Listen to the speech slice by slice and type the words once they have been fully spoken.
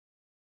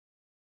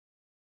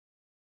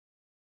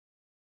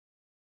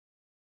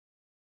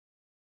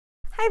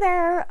Hi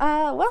there,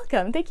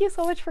 welcome. Thank you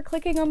so much for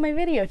clicking on my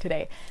video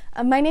today.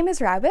 My name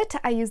is Rabbit,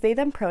 I use they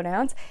them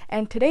pronouns,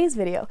 and today's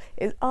video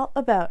is all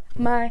about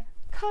my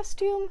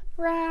costume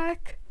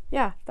rack.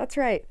 Yeah, that's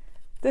right,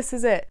 this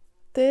is it.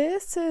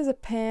 This is a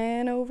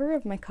pan over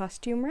of my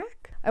costume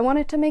rack. I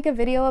wanted to make a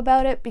video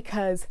about it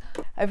because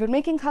I've been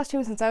making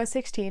costumes since I was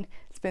 16.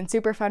 It's been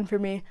super fun for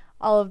me.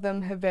 All of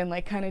them have been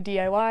like kind of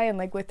DIY and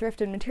like with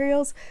thrifted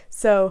materials.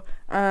 So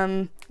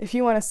if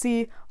you want to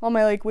see all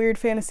my like weird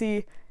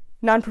fantasy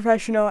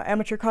non-professional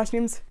amateur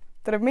costumes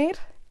that I've made,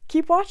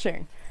 keep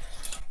watching.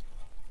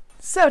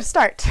 So to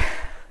start,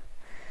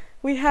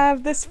 we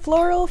have this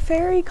floral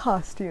fairy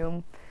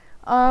costume.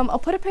 I'll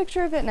put a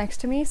picture of it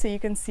next to me so you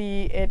can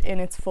see it in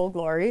its full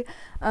glory.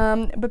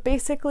 But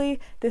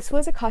basically, this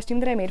was a costume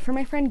that I made for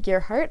my friend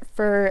Gerhardt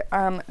for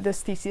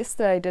this thesis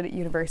that I did at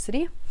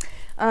university.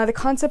 The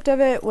concept of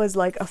it was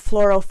like a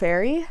floral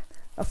fairy,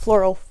 a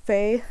floral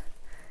fae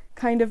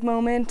kind of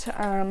moment.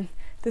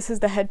 This is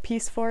the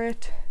headpiece for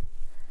it.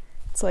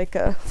 It's like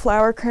a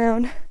flower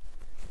crown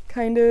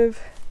kind of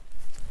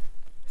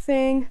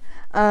thing,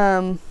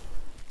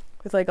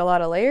 with like a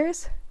lot of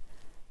layers,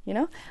 you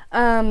know?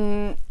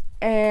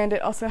 And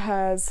it also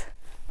has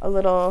a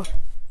little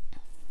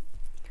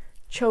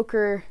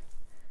choker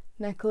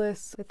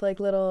necklace with like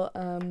little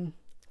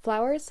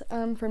flowers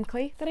from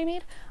clay that I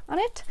made on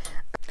it.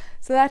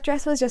 So that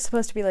dress was just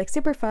supposed to be like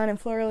super fun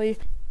and florally.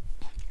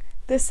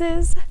 This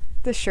is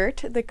the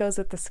shirt that goes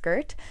with the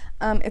skirt.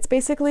 It's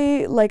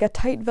basically like a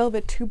tight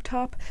velvet tube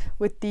top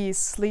with these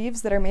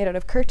sleeves that are made out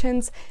of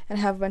curtains and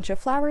have a bunch of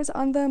flowers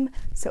on them.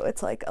 So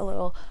it's like a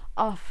little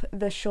off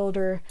the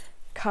shoulder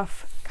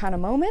cuff kind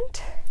of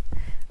moment.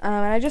 And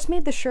I just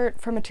made the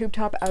shirt from a tube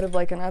top out of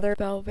like another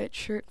velvet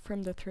shirt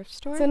from the thrift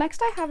store. So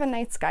next I have a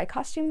night sky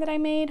costume that I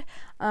made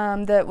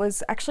that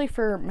was actually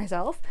for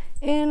myself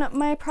in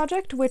my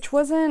project, which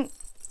I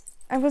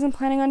wasn't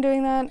planning on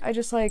doing that. I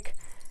just like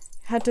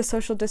had to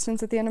social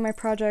distance at the end of my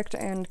project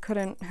and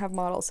couldn't have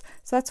models.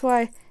 So that's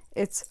why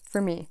it's for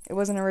me. It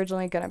wasn't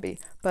originally gonna be,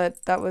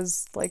 but that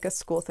was like a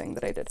school thing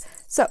that I did.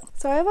 So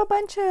I have a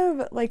bunch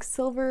of like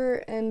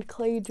silver and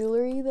clay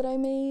jewelry that I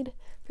made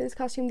for this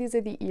costume. These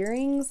are the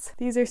earrings.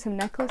 These are some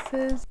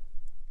necklaces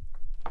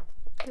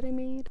that I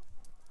made.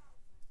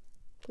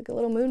 It's like a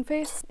little moon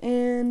face.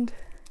 And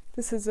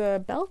this is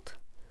a belt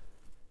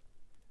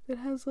that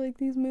has like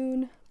these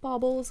moon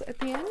baubles at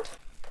the end.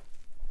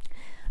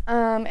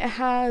 It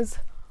has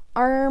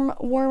arm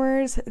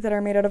warmers that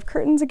are made out of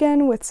curtains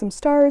again with some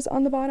stars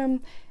on the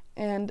bottom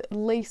and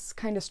lace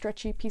kind of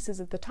stretchy pieces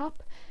at the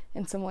top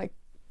and some like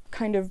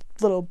kind of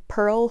little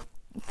pearl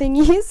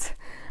thingies.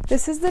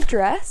 This is the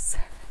dress.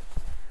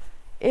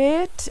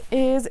 It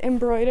is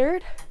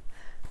embroidered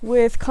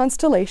with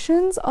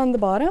constellations on the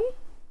bottom.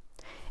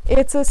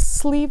 It's a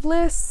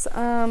sleeveless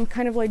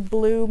kind of like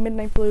blue,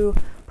 midnight blue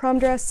prom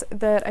dress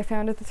that I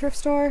found at the thrift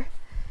store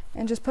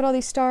and just put all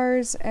these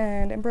stars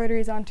and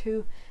embroideries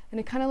onto, and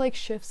it kind of like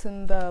shifts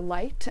in the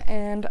light,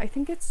 and I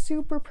think it's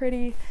super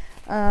pretty.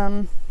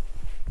 Yeah,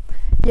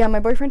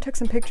 my boyfriend took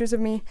some pictures of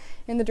me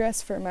in the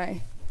dress for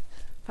my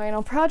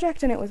final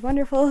project and it was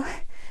wonderful.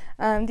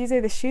 These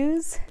are the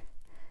shoes.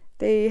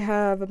 They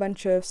have a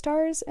bunch of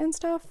stars and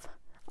stuff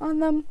on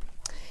them.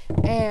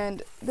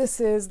 And this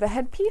is the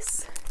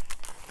headpiece.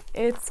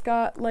 It's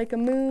got like a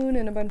moon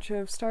and a bunch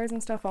of stars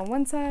and stuff on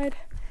one side.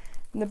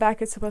 In the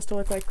back it's supposed to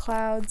look like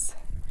clouds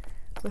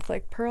with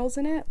like pearls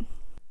in it.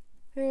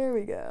 There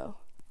we go.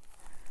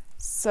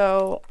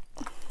 So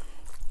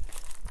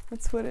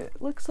that's what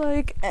it looks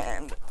like,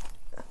 and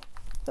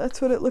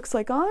that's what it looks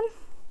like on.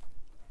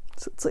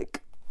 So it's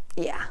like,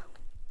 yeah,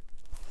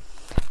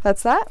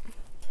 that's that.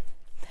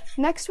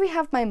 Next we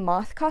have my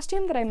moth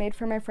costume that I made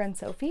for my friend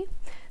Sophie.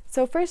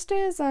 So first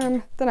is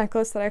the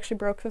necklace that I actually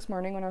broke this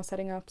morning when I was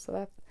setting up, so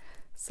that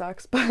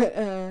sucks, but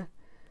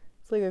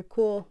it's like a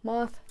cool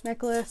moth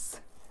necklace.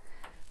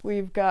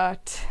 We've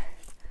got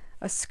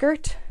a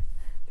skirt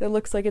that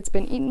looks like it's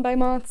been eaten by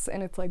moths,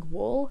 and it's like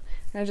wool,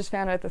 and I just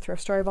found it at the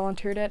thrift store. I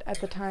volunteered it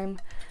at the time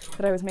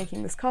that I was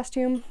making this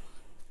costume.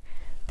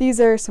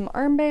 These are some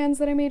armbands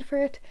that I made for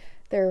it.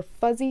 They're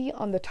fuzzy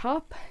on the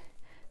top,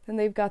 then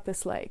they've got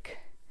this like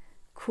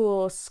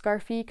cool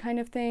scarfy kind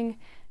of thing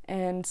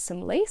and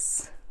some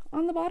lace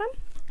on the bottom.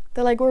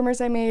 The leg warmers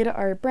I made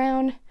are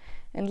brown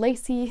and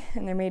lacy,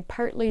 and they're made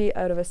partly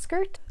out of a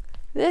skirt.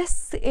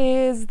 This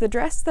is the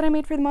dress that I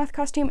made for the moth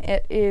costume.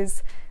 It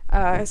is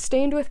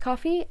stained with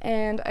coffee,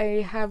 and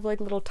I have like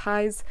little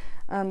ties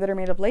that are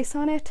made of lace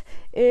on it.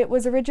 It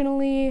was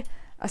originally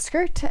a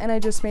skirt and I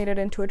just made it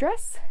into a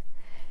dress.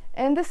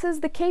 And this is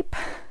the cape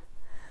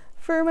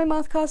for my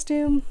moth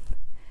costume.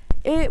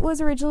 It was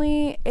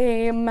originally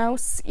a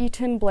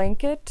mouse-eaten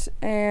blanket,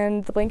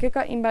 and the blanket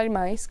got eaten by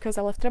mice because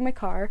I left it in my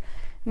car.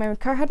 My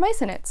car had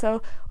mice in it,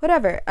 so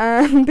whatever.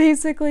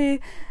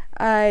 Basically,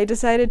 I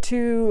decided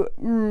to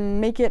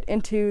make it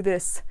into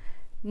this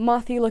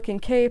mothy looking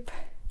cape.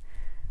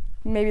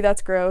 Maybe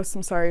that's gross,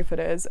 I'm sorry if it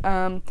is.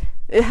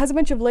 It has a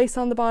bunch of lace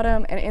on the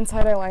bottom, and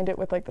inside I lined it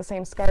with like the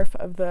same scarf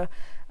of the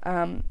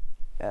arm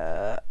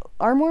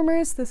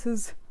warmers. This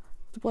is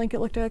the blanket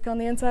looked like on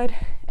the inside.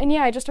 And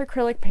yeah, I just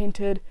acrylic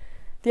painted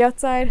the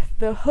outside.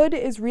 The hood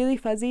is really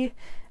fuzzy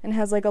and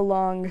has like a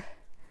long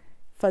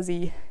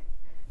fuzzy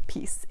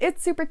piece.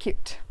 It's super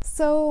cute.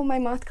 So my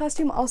moth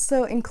costume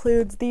also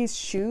includes these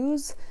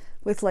shoes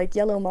with like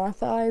yellow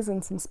moth eyes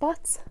and some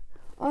spots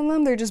on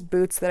them. They're just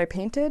boots that I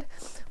painted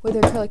with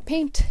acrylic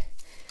paint,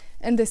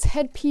 and this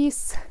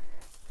headpiece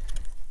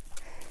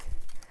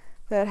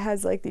that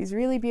has like these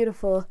really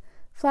beautiful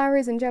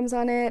flowers and gems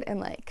on it, and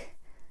like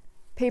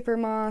paper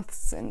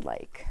moths and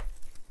like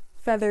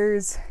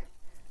feathers,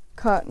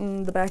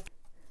 cotton, the back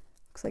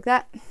looks like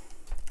that.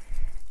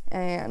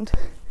 And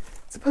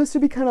it's supposed to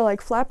be kind of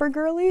like flapper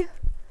girly,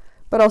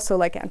 but also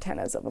like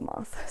antennas of a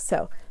moth.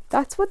 So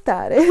that's what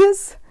that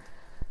is.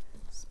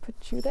 Just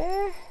put you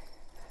there.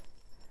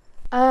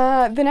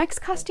 The next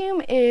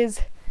costume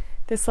is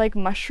this like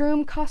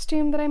mushroom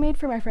costume that I made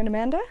for my friend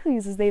Amanda, who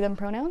uses they, them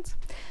pronouns.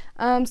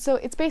 So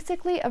it's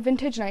basically a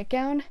vintage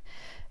nightgown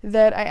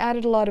that I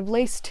added a lot of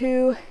lace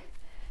to,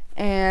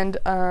 and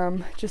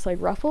just like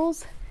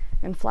ruffles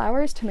and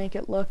flowers to make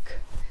it look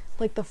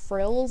like the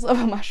frills of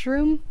a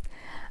mushroom.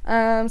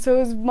 So it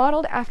was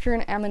modeled after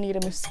an Amanita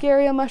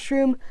muscaria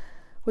mushroom,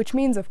 which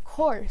means, of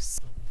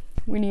course,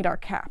 we need our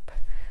cap.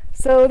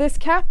 So this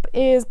cap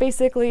is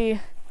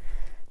basically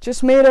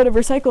just made out of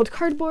recycled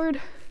cardboard,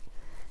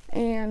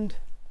 and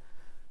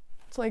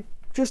it's like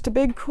just a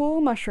big cool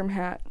mushroom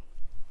hat.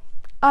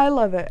 I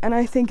love it, and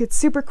I think it's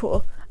super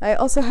cool. I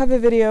also have a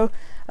video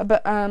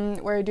about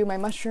where I do my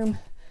mushroom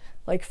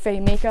like fae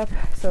makeup,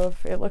 so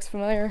if it looks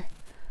familiar,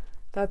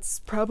 that's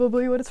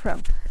probably what it's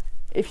from.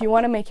 If you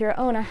want to make your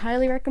own, I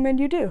highly recommend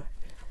you do.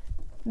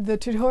 The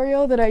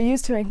tutorial that I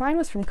used to make mine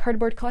was from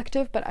Cardboard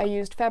Collective, but I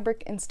used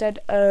fabric instead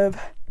of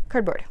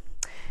cardboard.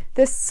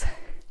 This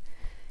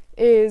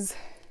is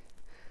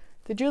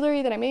the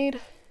jewelry that I made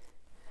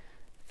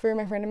for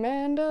my friend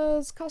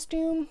Amanda's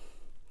costume.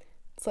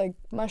 It's like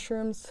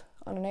mushrooms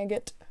on an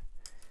agate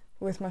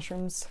with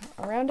mushrooms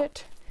around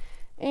it,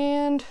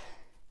 and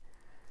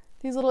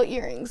these little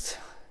earrings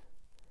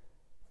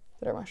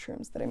that are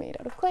mushrooms that I made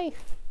out of clay.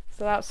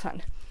 So that was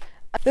fun.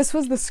 This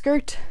was the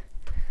skirt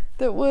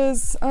that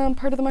was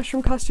part of the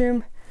mushroom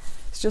costume.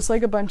 It's just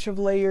like a bunch of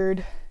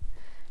layered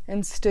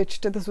and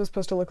stitched. This was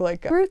supposed to look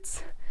like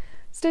roots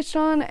stitched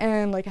on,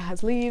 and like it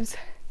has leaves.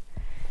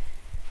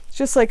 It's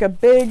just like a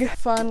big,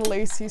 fun,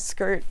 lacy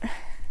skirt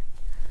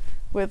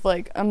with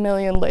like a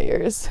million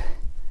layers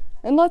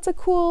and lots of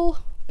cool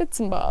bits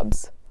and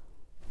bobs.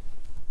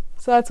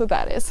 So that's what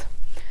that is.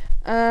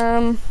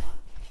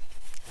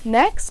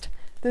 Next,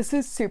 this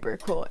is super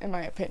cool in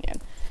my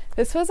opinion.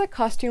 This was a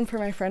costume for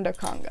my friend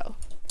Okong'o,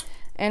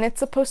 and it's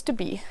supposed to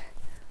be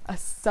a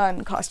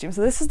sun costume.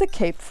 So this is the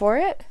cape for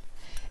it.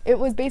 It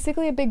was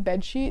basically a big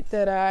bed sheet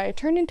that I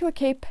turned into a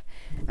cape,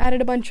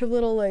 added a bunch of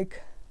little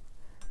like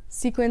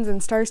sequins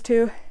and stars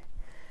to.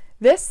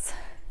 This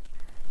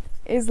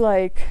is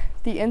like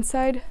the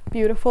inside,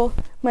 beautiful,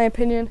 in my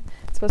opinion.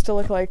 It's supposed to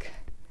look like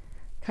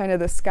kind of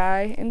the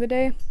sky in the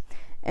day,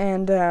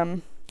 and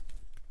it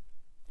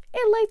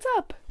lights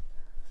up.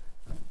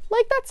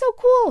 Like, that's so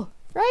cool,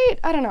 right?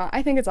 I don't know,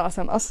 I think it's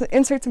awesome. I'll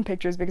insert some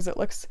pictures because it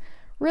looks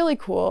really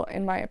cool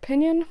in my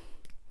opinion.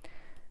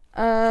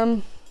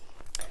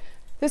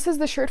 This is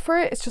the shirt for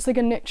it. It's just like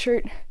a knit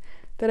shirt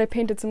that I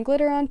painted some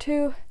glitter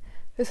onto.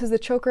 This is the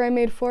choker I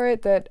made for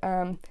it that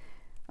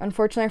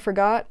unfortunately I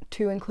forgot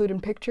to include in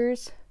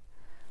pictures,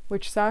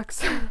 which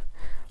sucks.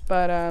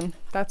 But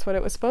that's what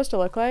it was supposed to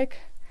look like.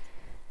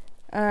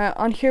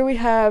 On here we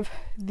have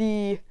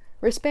the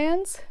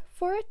wristbands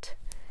for it,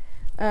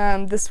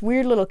 this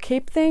weird little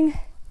cape thing,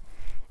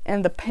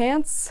 and the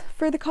pants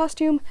for the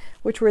costume,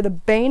 which were the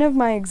bane of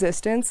my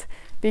existence,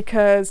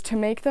 because to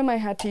make them I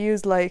had to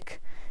use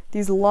like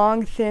these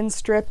long thin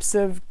strips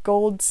of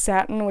gold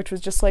satin, which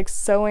was just like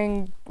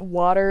sewing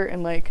water,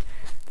 and like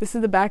this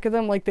is the back of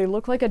them. Like, they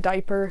look like a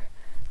diaper.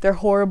 They're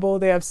horrible.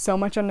 They have so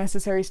much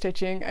unnecessary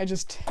stitching. I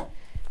just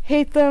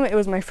hate them. It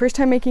was my first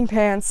time making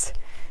pants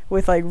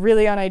with like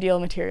really unideal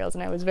materials,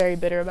 and I was very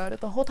bitter about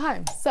it the whole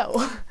time.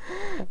 So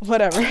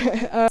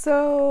whatever.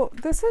 So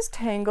this is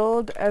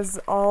tangled as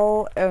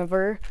all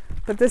ever,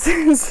 but this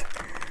is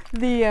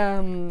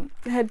the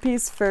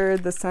headpiece for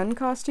the sun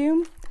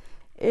costume.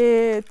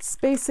 It's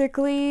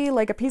basically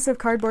like a piece of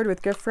cardboard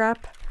with gift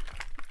wrap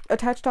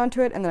attached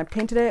onto it, and then I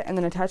painted it, and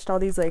then attached all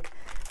these like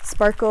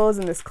sparkles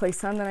and this clay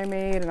sun that I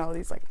made, and all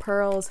these like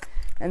pearls,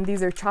 and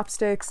these are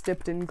chopsticks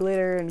dipped in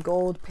glitter and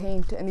gold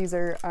paint, and these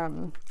are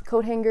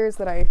coat hangers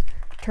that I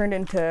turned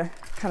into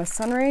kind of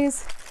sun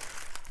rays,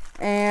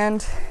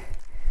 and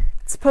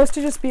it's supposed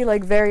to just be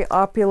like very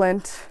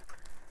opulent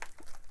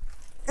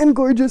and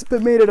gorgeous,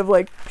 but made out of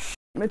like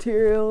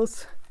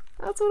materials.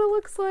 That's what it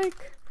looks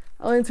like.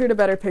 I'll insert a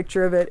better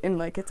picture of it in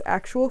like its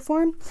actual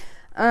form.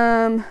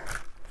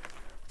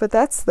 But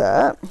that's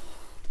that.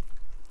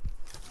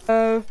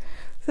 This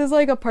is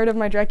like a part of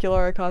my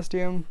Draculaura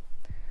costume.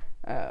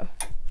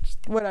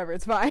 Whatever,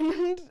 it's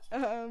fine.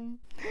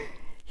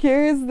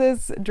 Here's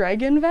this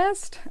dragon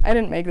vest. I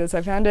didn't make this,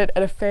 I found it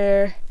at a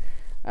fair.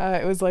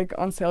 It was like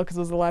on sale because it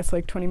was the last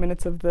like 20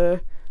 minutes of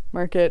the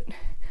market.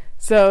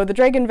 So the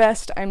dragon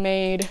vest, I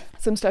made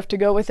some stuff to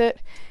go with it,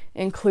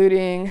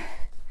 including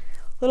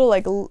little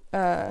like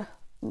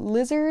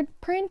lizard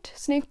print,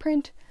 snake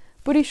print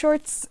booty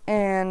shorts,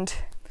 and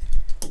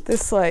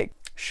this like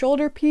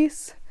shoulder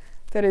piece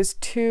that is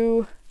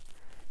 2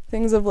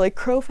 things of like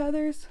crow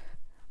feathers.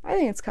 I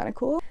think it's kind of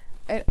cool.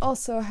 It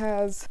also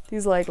has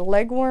these like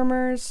leg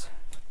warmers.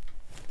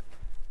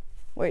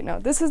 Wait, no,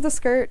 this is the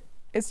skirt.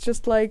 It's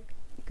just like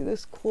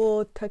this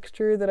cool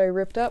texture that I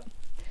ripped up.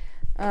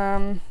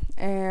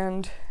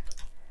 And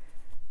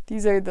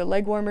these are the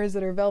leg warmers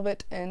that are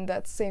velvet, and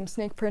that same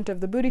snake print of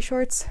the booty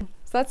shorts.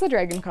 So that's the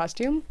dragon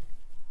costume.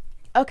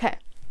 Okay,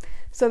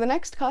 so the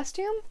next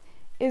costume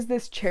is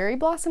this cherry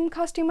blossom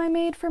costume I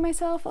made for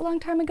myself a long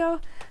time ago.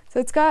 So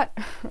it's got,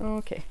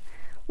 okay,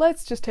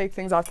 let's just take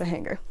things off the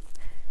hanger.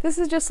 This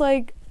is just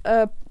like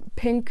a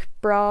pink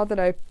bra that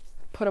I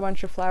put a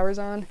bunch of flowers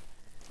on.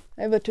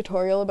 I have a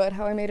tutorial about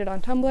how I made it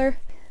on Tumblr.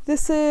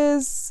 This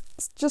is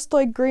just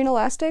like green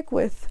elastic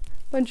with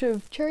a bunch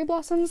of cherry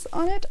blossoms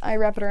on it. I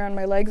wrap it around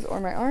my legs or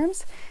my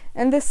arms.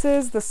 And this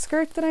is the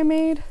skirt that I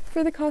made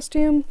for the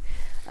costume.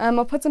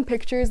 I'll put some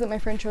pictures that my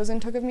friend Chosen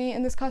took of me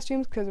in this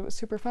costume because it was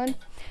super fun.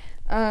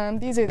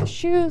 These are the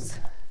shoes.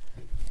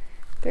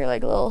 They're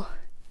like little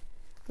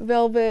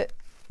velvet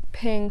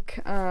pink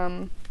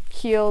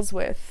heels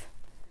with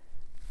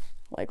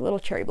like little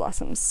cherry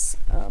blossoms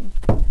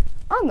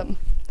on them.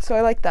 So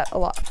I like that a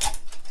lot.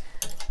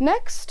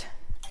 Next,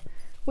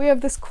 we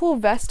have this cool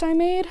vest I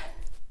made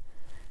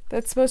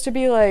that's supposed to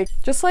be like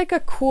just like a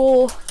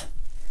cool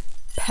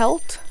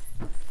pelt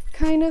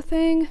kind of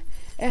thing.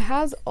 It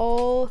has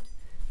all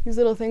these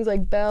little things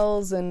like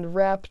bells and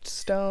wrapped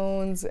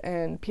stones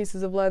and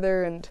pieces of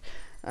leather and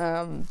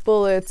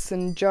bullets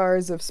and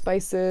jars of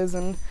spices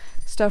and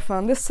stuff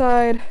on this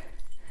side,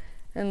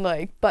 and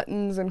like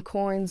buttons and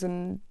coins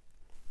and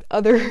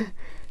other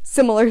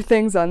similar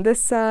things on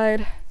this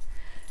side.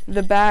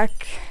 The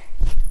back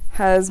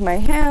has my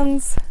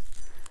hands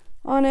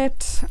on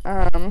it.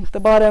 The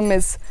bottom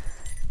is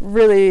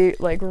really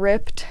like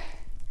ripped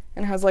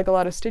and has like a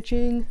lot of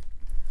stitching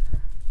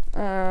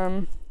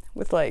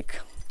with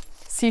like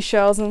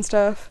seashells and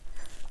stuff.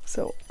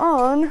 So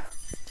on,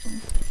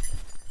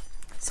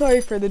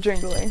 sorry for the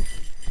jingling,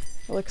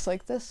 it looks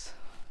like this.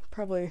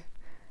 Probably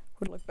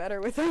would look better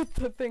without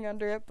the thing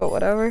under it, but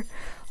whatever.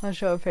 I'll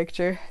show a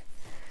picture.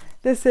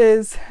 This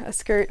is a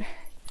skirt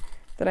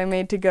that I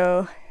made to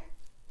go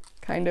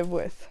kind of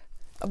with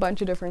a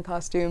bunch of different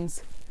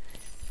costumes.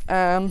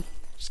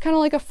 Just kind of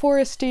like a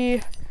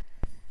foresty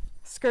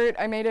skirt.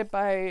 I made it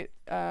by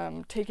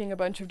taking a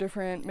bunch of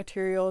different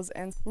materials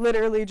and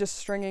literally just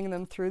stringing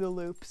them through the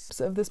loops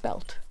of this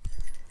belt.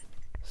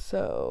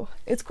 So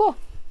it's cool.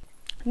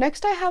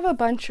 Next I have a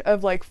bunch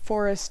of like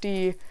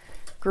foresty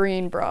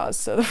green bras.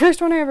 So the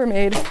first one I ever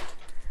made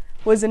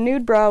was a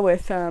nude bra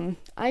with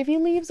ivy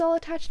leaves all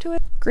attached to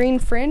it. Green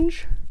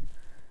fringe.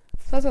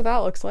 So that's what that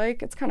looks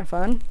like. It's kind of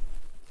fun.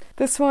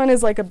 This one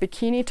is like a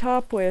bikini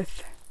top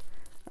with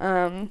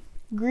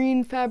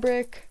green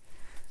fabric,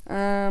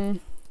 some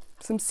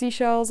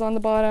seashells on the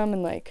bottom,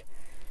 and like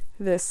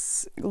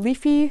this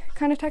leafy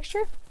kind of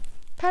texture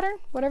pattern,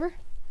 whatever.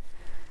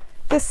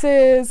 This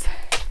is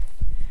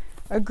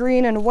a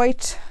green and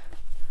white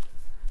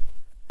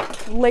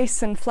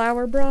lace and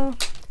flower bra.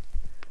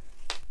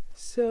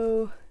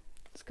 So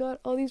it's got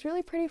all these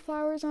really pretty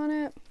flowers on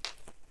it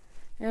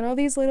and all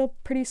these little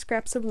pretty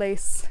scraps of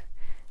lace,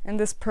 and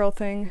this pearl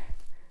thing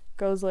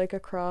goes like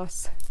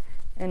across,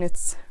 and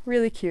it's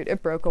really cute.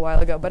 It broke a while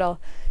ago, but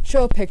I'll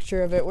show a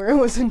picture of it where it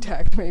was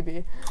intact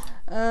maybe.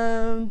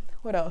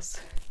 What else?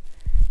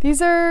 These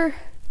are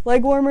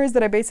leg warmers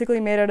that I basically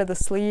made out of the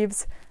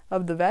sleeves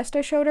of the vest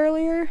I showed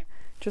earlier.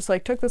 Just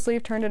like took the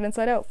sleeve, turned it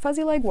inside out.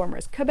 Fuzzy leg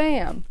warmers.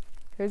 Kabam!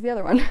 There's the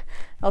other one. I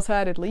also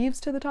added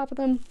leaves to the top of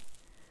them.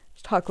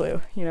 Just hot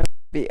glue, you know.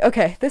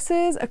 Okay, this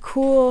is a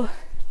cool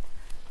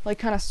like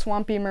kind of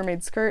swampy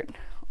mermaid skirt.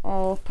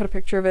 I'll put a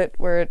picture of it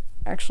where it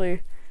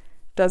actually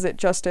does it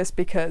justice,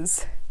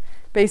 because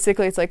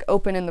basically it's like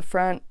open in the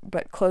front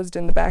but closed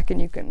in the back,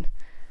 and you can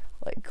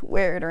like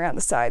wear it around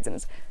the sides, and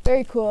it's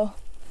very cool.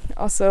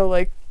 Also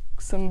like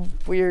some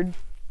weird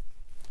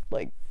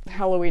like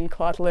Halloween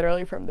cloth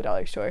literally from the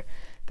dollar store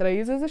that I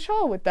use as a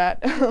shawl with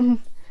that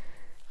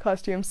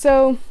costume.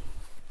 So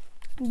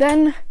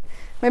then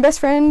my best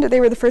friend, they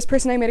were the first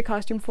person I made a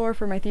costume for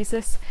my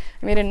thesis.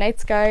 I made a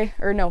night sky,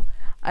 or no,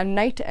 a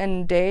night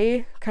and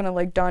day kind of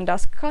like dawn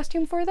dusk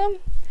costume for them.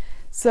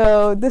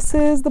 So this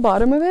is the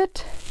bottom of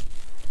it,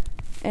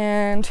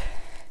 and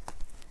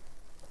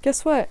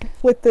guess what?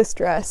 With this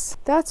dress,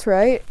 that's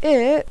right,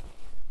 it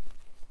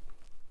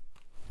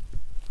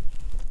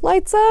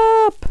lights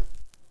up!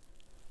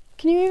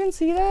 Can you even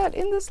see that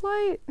in this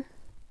light?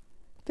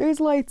 There's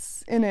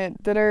lights in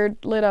it that are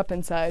lit up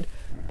inside,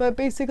 but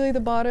basically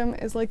the bottom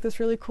is like this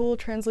really cool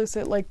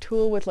translucent like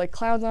tulle with like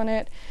clouds on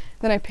it.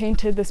 Then I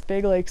painted this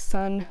big like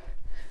sun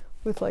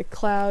with like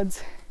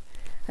clouds,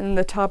 and then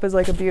the top is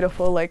like a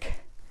beautiful like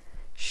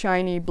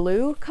shiny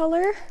blue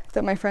color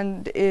that my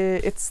friend,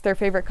 it's their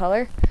favorite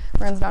color.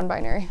 Ren's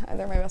non-binary.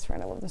 They're my best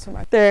friend. I love them so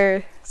much.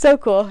 They're so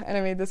cool, and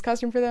I made this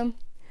costume for them.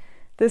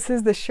 This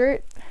is the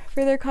shirt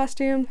for their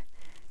costume.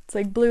 It's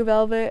like blue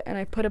velvet, and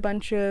I put a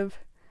bunch of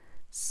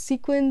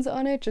sequins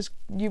on it, just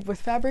with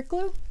fabric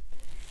glue.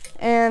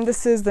 And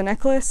this is the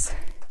necklace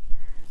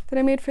that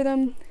I made for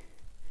them.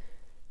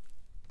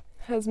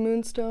 Has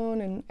moonstone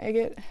and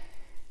agate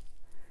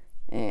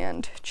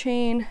and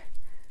chain,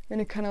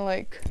 and it kind of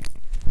like,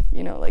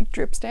 you know, like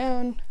drips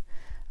down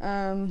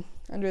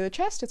under the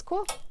chest. It's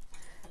cool.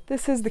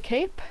 This is the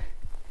cape.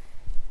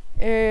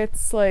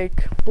 It's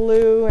like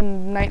blue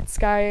and night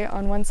sky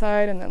on one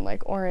side, and then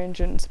like orange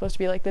and supposed to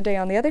be like the day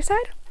on the other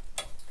side.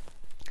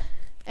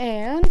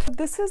 And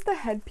this is the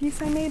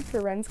headpiece I made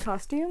for Ren's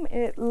costume.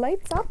 It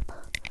lights up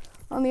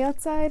on the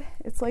outside.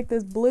 It's like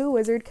this blue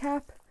wizard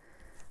cap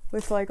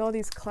with like all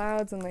these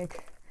clouds, and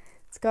like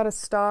it's got a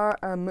star,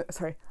 a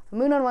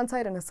moon on one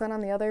side and a sun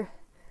on the other,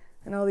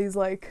 and all these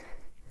like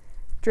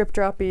drip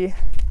droppy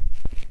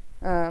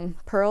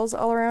pearls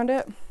all around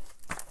it.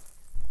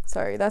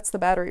 Sorry, that's the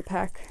battery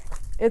pack.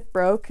 It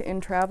broke in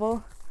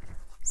travel,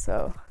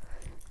 so,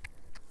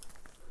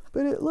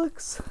 but it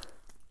looks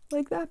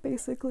like that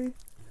basically.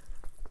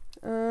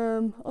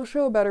 I'll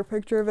show a better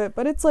picture of it,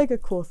 but it's like a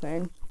cool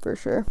thing for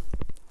sure.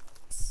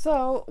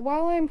 So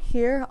while I'm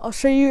here, I'll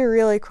show you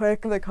really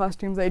quick the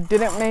costumes I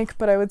didn't make,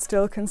 but I would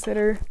still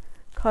consider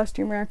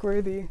costume rack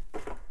worthy.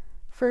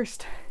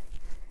 First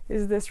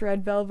is this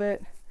red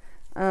velvet,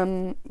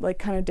 like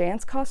kind of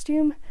dance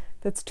costume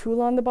that's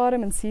tulle on the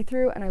bottom and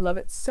see-through, and I love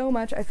it so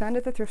much. I found it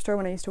at the thrift store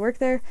when I used to work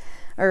there,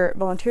 or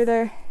volunteer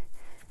there,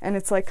 and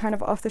it's like kind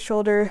of off the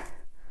shoulder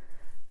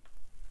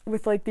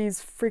with like these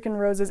freaking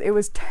roses. It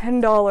was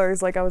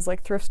 $10. Like I was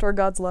like, thrift store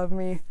gods love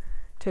me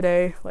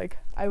today. Like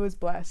I was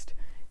blessed.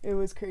 It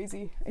was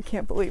crazy. I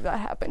can't believe that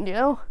happened, you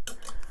know?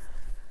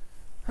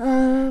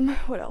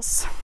 What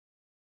else?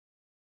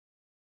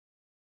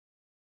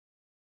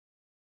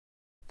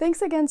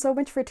 Thanks again so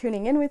much for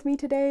tuning in with me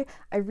today.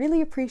 I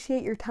really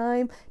appreciate your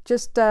time.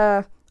 Just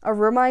a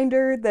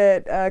reminder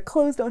that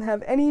clothes don't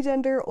have any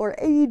gender or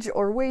age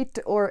or weight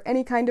or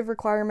any kind of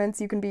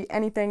requirements. You can be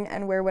anything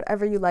and wear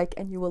whatever you like,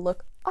 and you will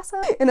look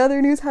awesome. In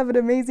other news, have an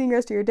amazing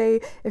rest of your day.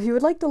 If you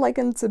would like to like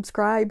and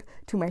subscribe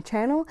to my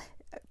channel,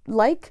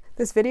 like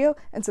this video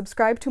and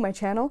subscribe to my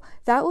channel.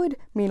 That would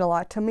mean a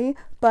lot to me,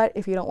 but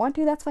if you don't want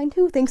to, that's fine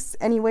too. Thanks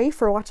anyway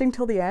for watching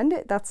till the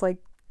end. That's like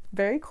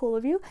very cool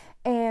of you,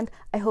 and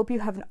I hope you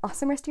have an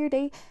awesome rest of your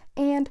day,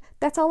 and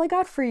that's all I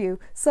got for you.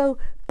 So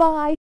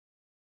bye.